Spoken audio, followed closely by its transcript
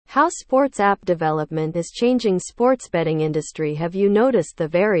How sports app development is changing sports betting industry. Have you noticed the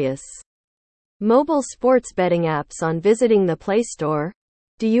various mobile sports betting apps on visiting the Play Store?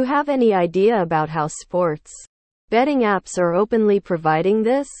 Do you have any idea about how sports betting apps are openly providing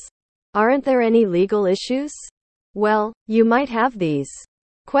this? Aren't there any legal issues? Well, you might have these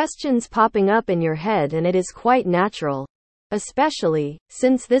questions popping up in your head, and it is quite natural, especially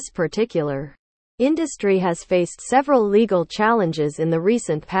since this particular industry has faced several legal challenges in the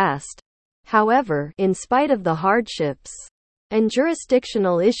recent past. However, in spite of the hardships and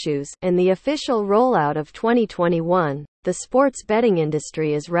jurisdictional issues, and the official rollout of 2021, the sports betting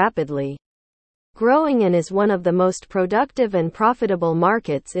industry is rapidly growing and is one of the most productive and profitable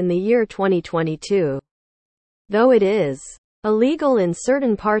markets in the year 2022. Though it is illegal in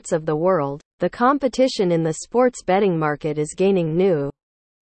certain parts of the world, the competition in the sports betting market is gaining new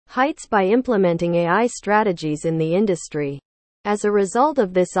heights by implementing AI strategies in the industry. As a result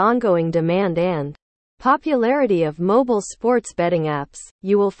of this ongoing demand and popularity of mobile sports betting apps,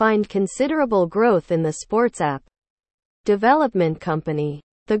 you will find considerable growth in the sports app development company.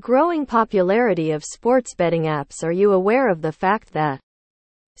 The growing popularity of sports betting apps. Are you aware of the fact that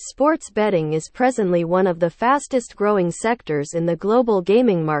sports betting is presently one of the fastest growing sectors in the global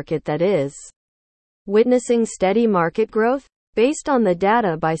gaming market that is witnessing steady market growth? Based on the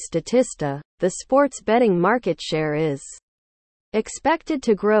data by Statista, the sports betting market share is expected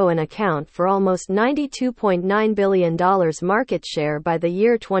to grow and account for almost $92.9 billion market share by the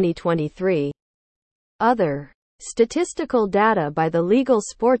year 2023. Other statistical data by the Legal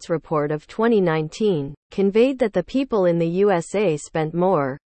Sports Report of 2019 conveyed that the people in the USA spent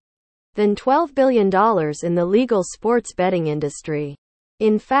more than $12 billion in the legal sports betting industry.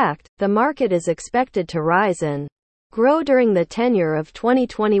 In fact, the market is expected to rise and grow during the tenure of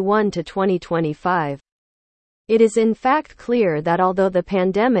 2021 to 2025. It is in fact clear that although the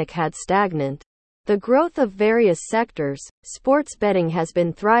pandemic had stagnant the growth of various sectors, sports betting has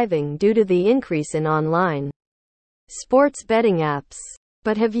been thriving due to the increase in online sports betting apps.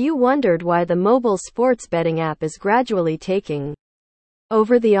 But have you wondered why the mobile sports betting app is gradually taking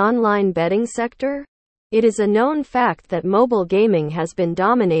over the online betting sector? It is a known fact that mobile gaming has been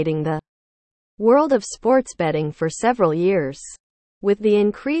dominating the world of sports betting for several years. With the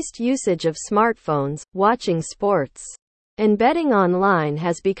increased usage of smartphones, watching sports and betting online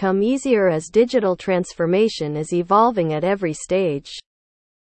has become easier as digital transformation is evolving at every stage.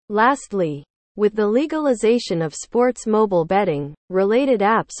 Lastly, with the legalization of sports mobile betting, related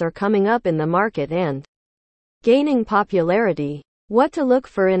apps are coming up in the market and gaining popularity. What to look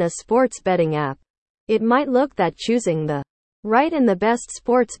for in a sports betting app? It might look that choosing the right and the best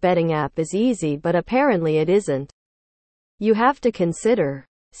sports betting app is easy, but apparently it isn't. You have to consider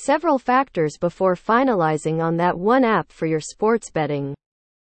several factors before finalizing on that one app for your sports betting.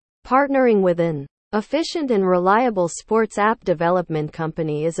 Partnering with an efficient and reliable sports app development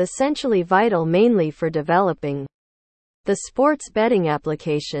company is essentially vital, mainly for developing the sports betting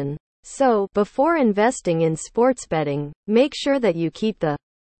application. So, before investing in sports betting, make sure that you keep the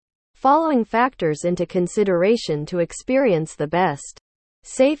following factors into consideration to experience the best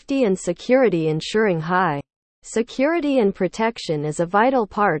safety and security. Ensuring high security and protection is a vital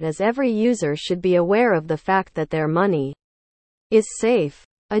part, as every user should be aware of the fact that their money is safe.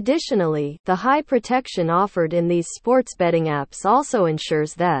 Additionally, the high protection offered in these sports betting apps also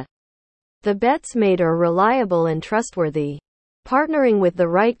ensures that the bets made are reliable and trustworthy. Partnering with the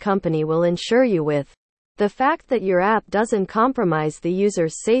right company will ensure you with the fact that your app doesn't compromise the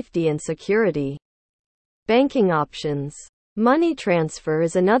user's safety and security. Banking options. Money transfer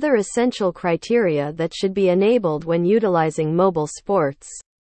is another essential criteria that should be enabled when utilizing mobile sports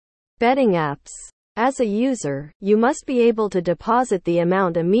betting apps. As a user, you must be able to deposit the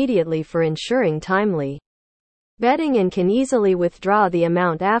amount immediately for ensuring timely betting and can easily withdraw the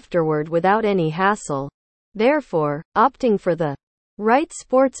amount afterward without any hassle. Therefore, opting for the right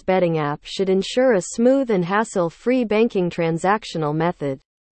sports betting app should ensure a smooth and hassle-free banking transactional method.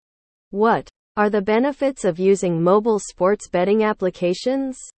 What are the benefits of using mobile sports betting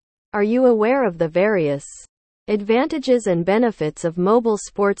applications? Are you aware of the various advantages and benefits of mobile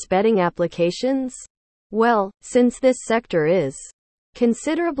sports betting applications? Well, since this sector is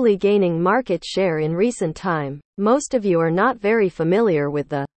considerably gaining market share in recent time, most of you are not very familiar with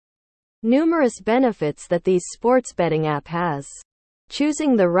the numerous benefits that these sports betting app has.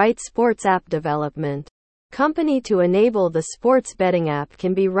 Choosing the right sports app development company to enable the sports betting app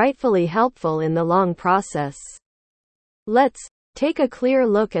can be rightfully helpful in the long process. Let's take a clear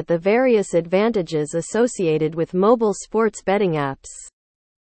look at the various advantages associated with mobile sports betting apps.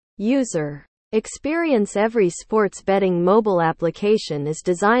 User Experience. Every sports betting mobile application is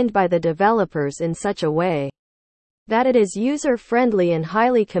designed by the developers in such a way that it is user-friendly and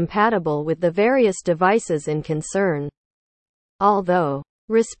highly compatible with the various devices in concern. Although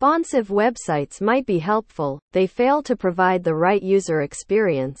responsive websites might be helpful, they fail to provide the right user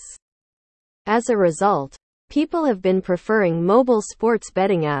experience. As a result, people have been preferring mobile sports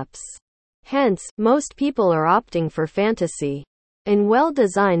betting apps. Hence, most people are opting for fantasy and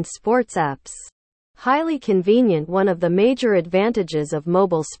well-designed sports apps. Highly convenient. One of the major advantages of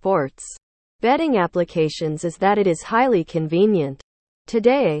mobile sports betting applications is that it is highly convenient.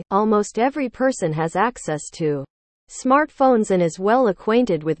 Today, almost every person has access to smartphones and is well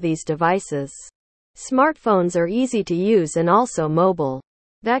acquainted with these devices. Smartphones are easy to use and also mobile,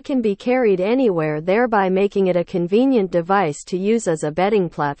 that can be carried anywhere, thereby making it a convenient device to use as a betting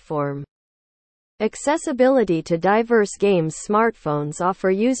platform. Accessibility to diverse games. Smartphones offer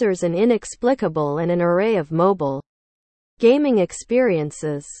users an inexplicable and an array of mobile gaming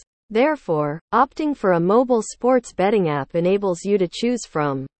experiences. Therefore, opting for a mobile sports betting app enables you to choose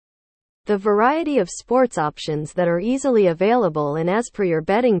from the variety of sports options that are easily available and as per your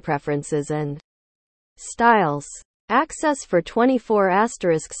betting preferences and styles. Access for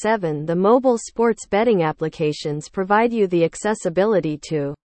 24/7. The mobile sports betting applications provide you the accessibility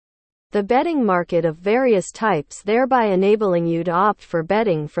to the betting market of various types, thereby enabling you to opt for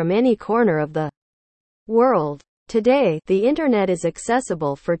betting from any corner of the world. Today, the internet is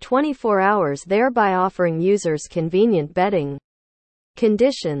accessible for 24 hours, thereby offering users convenient betting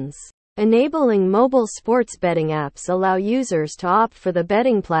conditions. Enabling mobile sports betting apps allow users to opt for the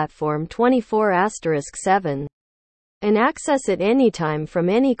betting platform 24/7 and access it anytime from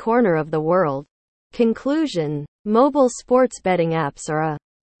any corner of the world. Conclusion: mobile sports betting apps are a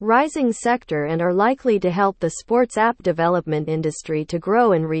rising sector and are likely to help the sports app development industry to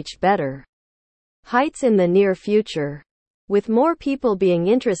grow and reach better heights in the near future. With more people being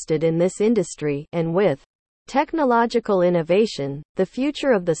interested in this industry, and with technological innovation, the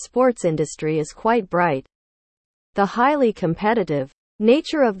future of the sports industry is quite bright. The highly competitive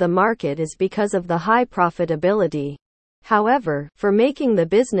nature of the market is because of the high profitability. However, for making the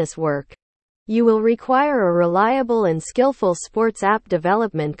business work, you will require a reliable and skillful sports app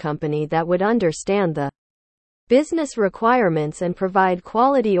development company that would understand the business requirements and provide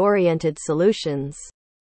quality-oriented solutions.